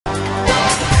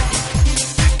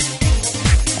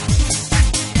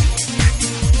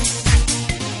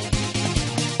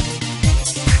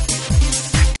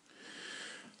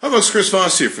Folks, Chris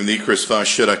Voss here from the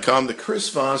ChrisVossShow.com, the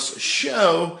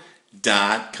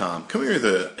ChrisVossShow.com. Coming here with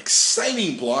an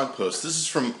exciting blog post. This is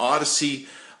from Audyssey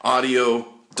Audio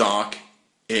Doc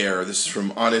Air. This is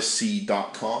from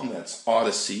Audyssey.com. That's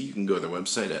Audyssey. You can go to their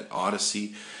website at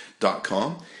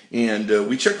Audyssey.com. And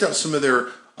we checked out some of their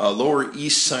Lower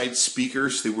East Side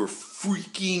speakers. They were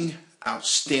freaking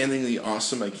outstandingly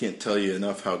awesome. I can't tell you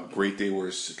enough how great they were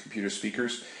as computer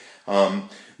speakers.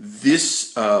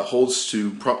 This holds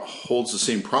the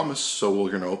same promise, so we're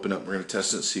going to open up, we're going to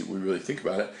test it and see what we really think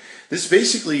about it. This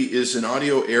basically is an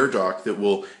audio air dock that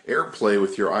will AirPlay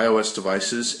with your iOS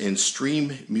devices and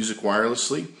stream music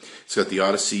wirelessly. It's got the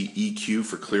Audyssey EQ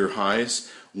for clear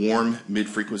highs, warm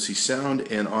mid-frequency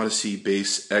sound, and Audyssey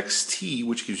Bass XT,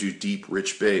 which gives you deep,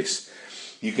 rich bass.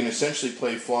 You can essentially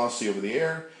play flawlessly over the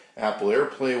air, Apple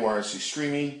AirPlay, wirelessly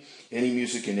streaming, any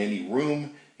music in any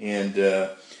room, and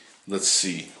let's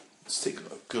see. Let's take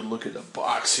a good look at the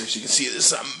box here so you can see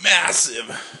this is a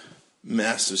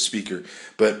massive speaker.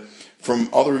 But from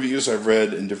all the reviews I've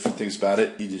read and different things about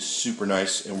it, it is super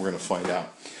nice, and we're going to find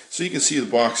out. So you can see the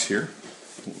box here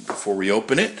before we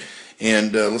open it,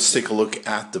 and let's take a look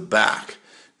at the back.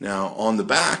 Now on the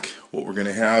back, what we're going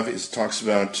to have is it talks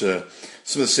about some of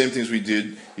the same things we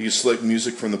did. You can select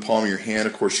music from the palm of your hand.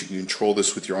 Of course, you can control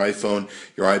this with your iPhone,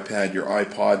 your iPad, your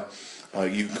iPod.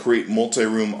 You can create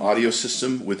multi-room audio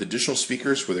system with additional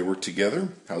speakers where they work together.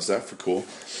 How's that for cool?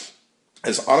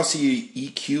 Has Audyssey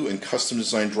EQ and custom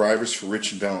designed drivers for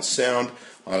rich and balanced sound,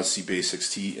 Audyssey Bass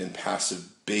XT, and passive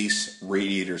bass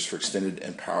radiators for extended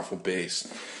and powerful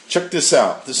bass. Check this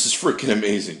out. This is freaking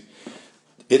amazing.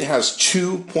 It has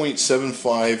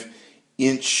 2.75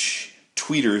 inch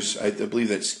tweeters. I believe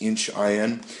that's inch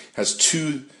IN. Has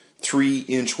two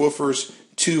 3-inch woofers,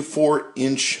 two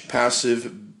 4-inch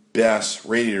passive bass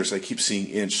radiators. I keep seeing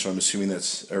inch, so I'm assuming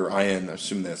that's, or IN, I'm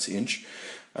assuming that's inch.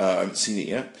 I haven't seen it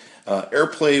yet.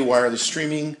 AirPlay wireless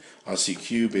streaming, Audyssey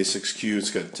Q, Bass XQ.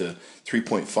 It's got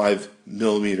 3.5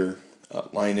 millimeter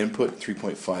line input,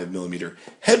 3.5 millimeter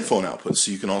headphone output.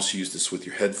 So you can also use this with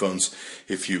your headphones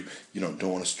if you don't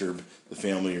want to disturb the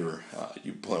family or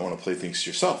you want to play things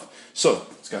yourself. So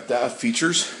it's got that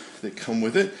features that come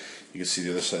with it. You can see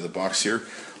the other side of the box here.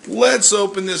 Let's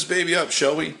open this baby up,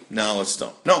 shall we? No, let's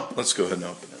don't. No, let's go ahead and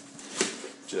open it.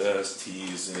 Just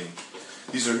teasing.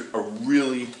 These are a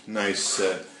really nice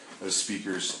set of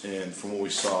speakers, and from what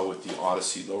we saw with the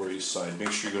Audyssey Lower East Side,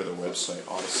 make sure you go to their website,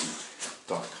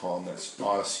 Audyssey.com. That's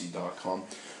Audyssey.com.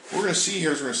 What we're going to see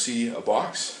here is we're going to see a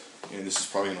box, and this is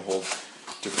probably going to hold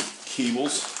different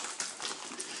cables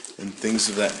and things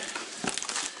of that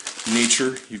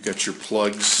nature. You've got your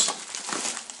plugs,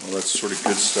 all that sort of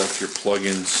good stuff, your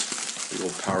plug-ins, big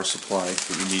old power supply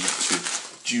that you need to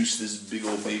juice this big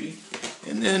old baby.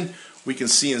 And then we can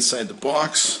see inside the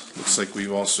box, looks like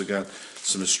we've also got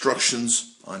some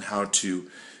instructions on how to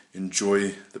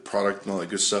enjoy the product and all that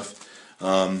good stuff.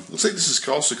 Looks like this is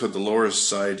also called the Lower East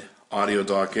Side Audio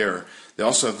Dock Air. They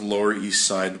also have the Lower East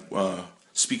Side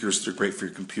speakers that are great for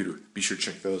your computer. Be sure to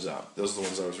check those out. Those are the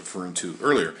ones I was referring to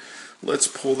earlier. Let's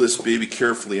pull this baby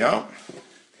carefully out.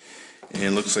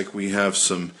 And looks like we have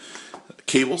some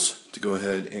cables to go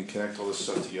ahead and connect all this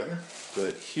stuff together.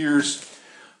 But here's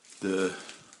the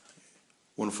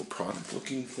wonderful product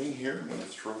looking thing here. I'm going to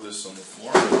throw this on the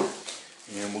floor,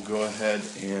 and we'll go ahead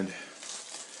and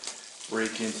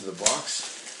break into the box.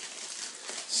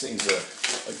 This thing's a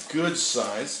good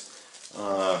size,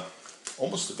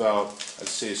 almost about, I'd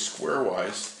say,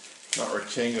 square-wise, not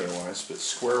rectangular-wise, but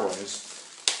square-wise.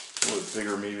 A little bit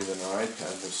bigger maybe than an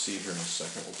iPad. We'll see here in a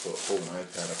second. We'll hold an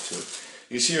iPad up to it.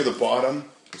 You can see here the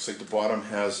bottom. Looks like the bottom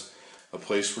has a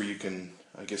place where you can,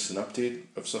 I guess, an update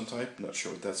of some type. I'm not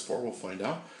sure what that's for. We'll find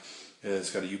out. It's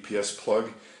got a UPS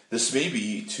plug. This may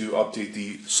be to update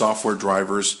the software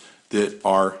drivers that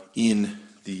are in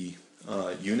the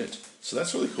unit. So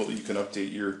that's really cool. You can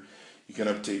update your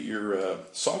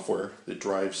software that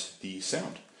drives the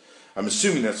sound. I'm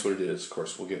assuming that's what it is. Of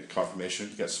course, we'll get confirmation.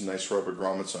 You got some nice rubber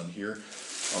grommets on here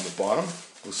on the bottom.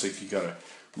 Looks like you got a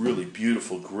really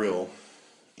beautiful grill,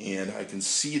 and I can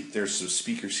see there's some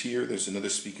speakers here. There's another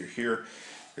speaker here.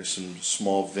 There's some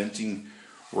small venting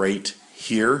right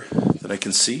here that I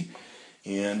can see.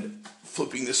 And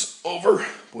flipping this over,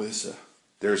 boy,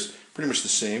 there's pretty much the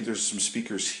same. There's some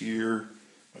speakers here.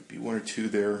 Might be one or two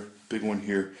there. Big one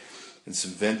here, and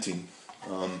some venting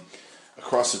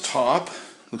across the top.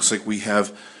 Looks like we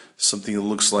have something that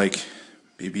looks like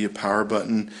maybe a power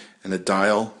button and a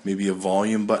dial, maybe a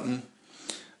volume button.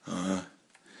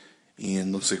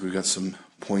 And looks like we've got some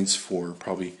points for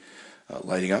probably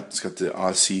lighting up. It's got the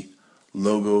Audyssey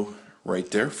logo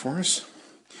right there for us.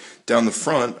 down the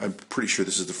front, I'm pretty sure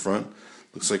this is the front.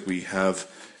 Looks like we have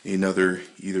another,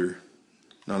 either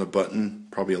not a button,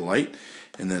 probably a light,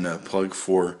 and then a plug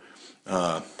for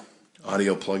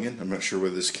audio plug-in. I'm not sure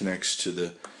whether this connects to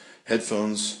the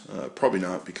headphones. Probably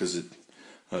not, because it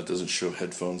doesn't show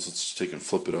headphones. Let's take and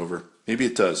flip it over. Maybe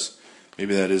it does.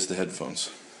 Maybe that is the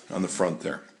headphones on the front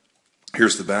there.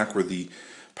 Here's the back where the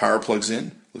power plugs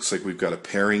in. Looks like we've got a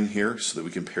pairing here so that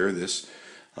we can pair this.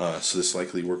 So this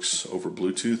likely works over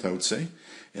Bluetooth, I would say.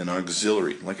 And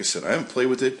auxiliary. Like I said, I haven't played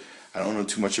with it. I don't know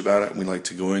too much about it. We like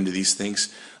to go into these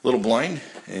things a little blind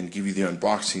and give you the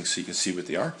unboxing so you can see what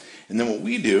they are. And then what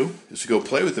we do is we go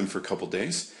play with them for a couple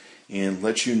days and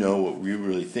let you know what we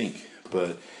really think.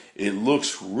 But it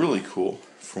looks really cool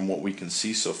from what we can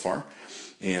see so far.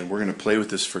 And we're going to play with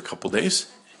this for a couple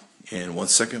days. And 1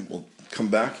 second, we'll come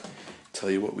back and tell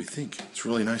you what we think. It's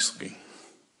really nice looking.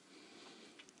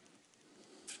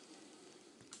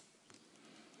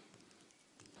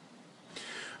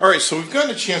 Alright, so we've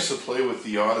gotten a chance to play with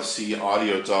the Audyssey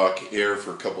Audio Dock Air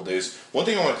for a couple days. One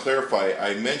thing I want to clarify,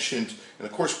 I mentioned, and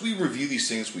of course we review these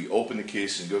things, we open the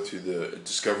case and go through the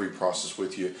discovery process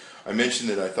with you. I mentioned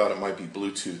that I thought it might be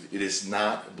Bluetooth. It is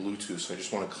not Bluetooth, so I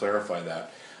just want to clarify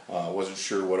that. I wasn't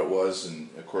sure what it was, and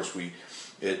of course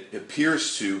it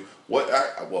appears to, what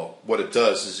it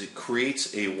does is it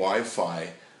creates a Wi-Fi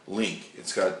link.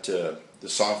 It's got the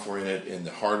software in it and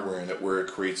the hardware in it where it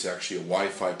creates actually a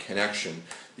Wi-Fi connection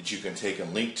that you can take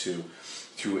and link to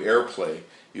through Airplay,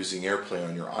 using Airplay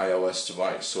on your iOS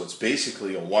device. So it's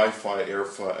basically a Wi-Fi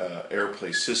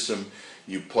Airplay system.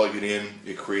 You plug it in,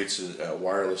 it creates a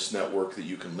wireless network that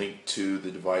you can link to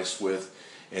the device with,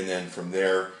 and then from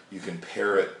there you can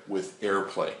pair it with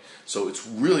Airplay. So it's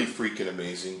really freaking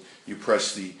amazing. You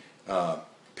press the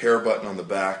pair button on the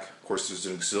back. Of course, there's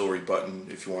an auxiliary button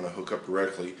if you want to hook up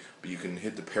directly, but you can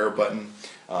hit the pair button.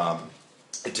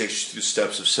 It takes you through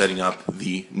steps of setting up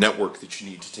the network that you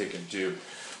need to take and do.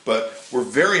 But we're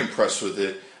very impressed with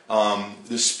it.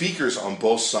 The speakers on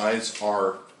both sides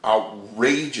are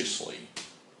outrageously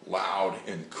loud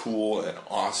and cool and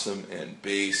awesome and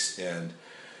bass and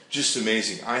just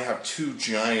amazing. I have two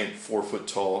giant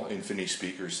 4-foot-tall Infinity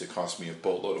speakers that cost me a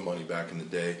boatload of money back in the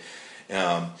day.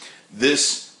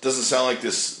 This doesn't sound like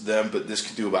them, but this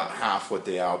could do about half what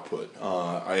they output.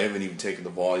 I haven't even taken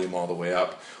the volume all the way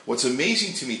up. What's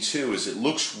amazing to me too is it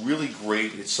looks really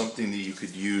great. It's something that you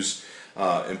could use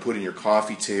and put in your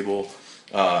coffee table,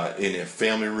 in a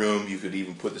family room. You could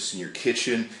even put this in your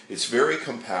kitchen. It's very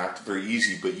compact, very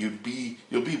easy, but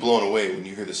you'll be blown away when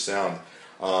you hear the sound.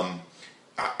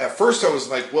 At first I was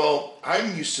like, well,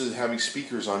 I'm used to having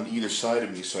speakers on either side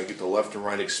of me so I get the left and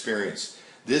right experience.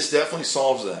 This definitely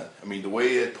solves that. I mean, the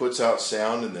way it puts out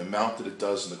sound and the amount that it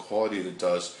does and the quality that it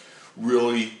does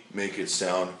really make it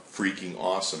sound freaking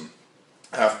awesome.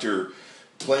 After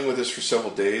playing with this for several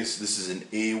days, this is an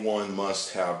A1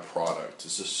 must-have product.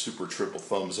 It's a super triple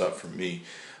thumbs up from me.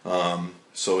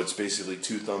 So it's basically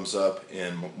 2 thumbs up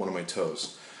and one of my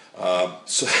toes.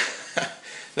 So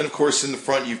then, of course, in the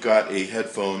front you've got a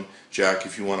headphone jack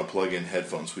if you want to plug in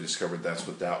headphones. We discovered that's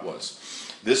what that was.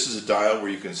 This is a dial where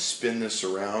you can spin this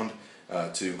around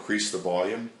to increase the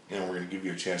volume, and we're going to give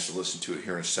you a chance to listen to it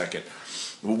here in a second.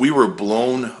 We were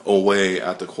blown away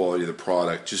at the quality of the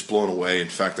product, just blown away. In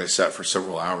fact, I sat for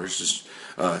several hours just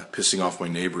pissing off my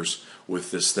neighbors with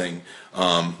this thing,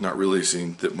 not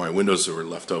realizing that my windows were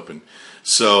left open.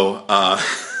 So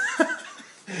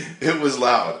it was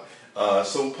loud.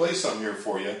 So we'll play something here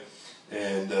for you,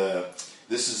 and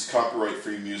this is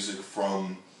copyright-free music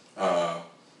from,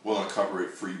 well, not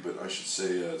copyright-free, but I should say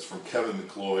it's from Kevin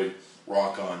McLeod,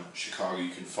 Rock On, Chicago.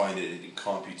 You can find it in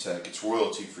Computech. It's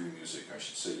royalty-free music, I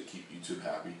should say, to keep YouTube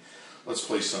happy. Let's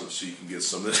play something so you can get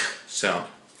some of the sound.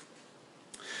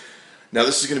 Now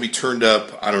this is going to be turned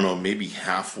up, I don't know, maybe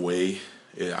halfway.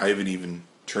 I haven't even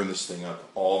turned this thing up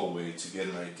all the way to get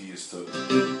an idea as to...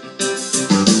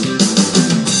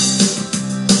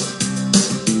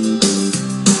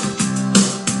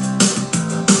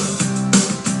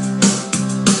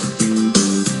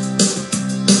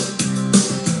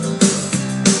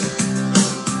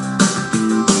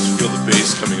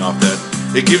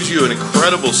 It gives you an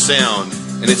incredible sound,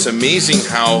 and it's amazing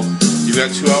how you've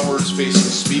got 2 outward-facing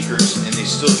speakers, and they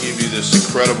still give you this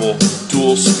incredible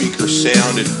dual speaker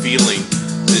sound and feeling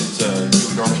that you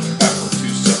would normally have with 2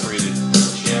 separated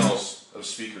channels of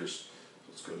speakers.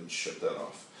 Let's go ahead and shut that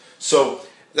off. So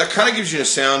that kind of gives you a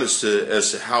sound as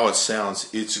to how it sounds.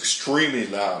 It's extremely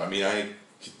loud. I mean, I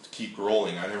keep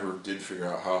rolling. I never did figure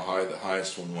out how high the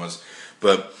highest one was,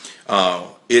 but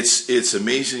it's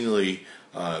amazingly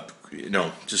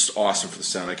just awesome for the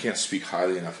sound. I can't speak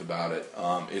highly enough about it.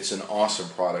 It's an awesome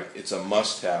product. It's a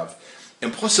must-have.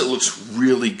 And plus it looks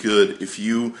really good if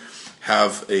you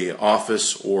have a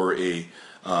office or a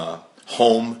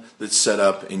home that's set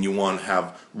up and you want to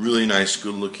have really nice,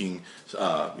 good-looking,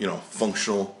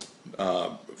 functional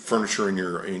furniture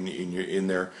in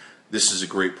there. This is a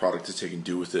great product to take and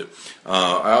do with it.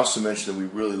 I also mentioned that we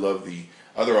really love the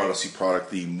other Audyssey product,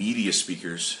 the media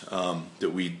speakers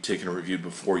that we'd taken and reviewed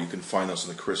before. You can find those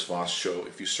on the Chris Voss Show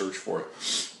if you search for it.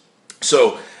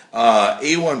 So,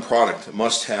 A1 product,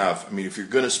 must have. I mean, if you're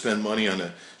going to spend money on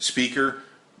a speaker,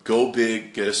 go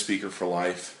big, get a speaker for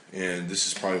life. And this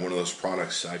is probably one of those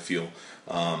products I feel.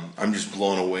 I'm just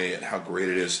blown away at how great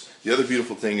it is. The other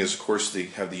beautiful thing is, of course, they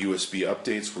have the USB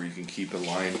updates where you can keep in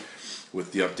line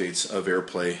with the updates of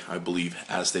Airplay, I believe,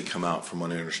 as they come out, from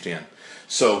what I understand.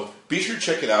 So be sure to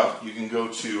check it out. You can go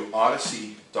to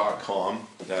Audyssey.com.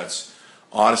 That's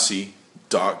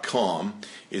Audyssey.com.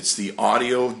 It's the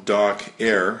Audio Dock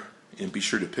Air, and be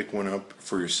sure to pick one up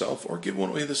for yourself or give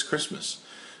one away this Christmas.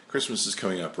 Christmas is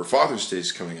coming up, or Father's Day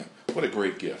is coming up. What a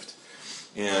great gift.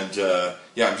 And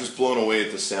I'm just blown away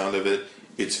at the sound of it.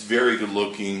 It's very good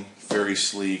looking, very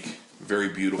sleek, very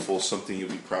beautiful, something you'll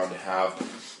be proud to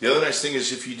have. The other nice thing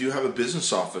is if you do have a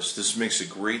business office, this makes a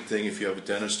great thing. If you have a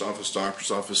dentist office,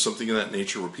 doctor's office, something of that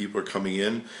nature where people are coming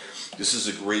in, this is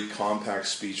a great compact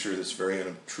speaker that's very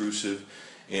unobtrusive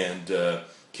and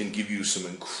can give you some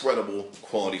incredible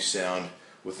quality sound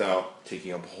without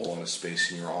taking up a whole lot of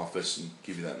space in your office and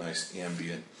give you that nice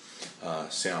ambient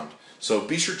sound. So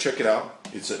be sure to check it out.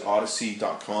 It's at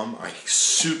Audyssey.com. I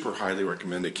super highly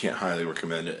recommend it. Can't highly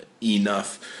recommend it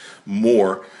enough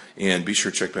more. And be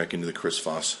sure to check back into the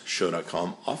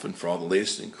ChrisVossShow.com often for all the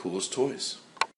latest and coolest toys.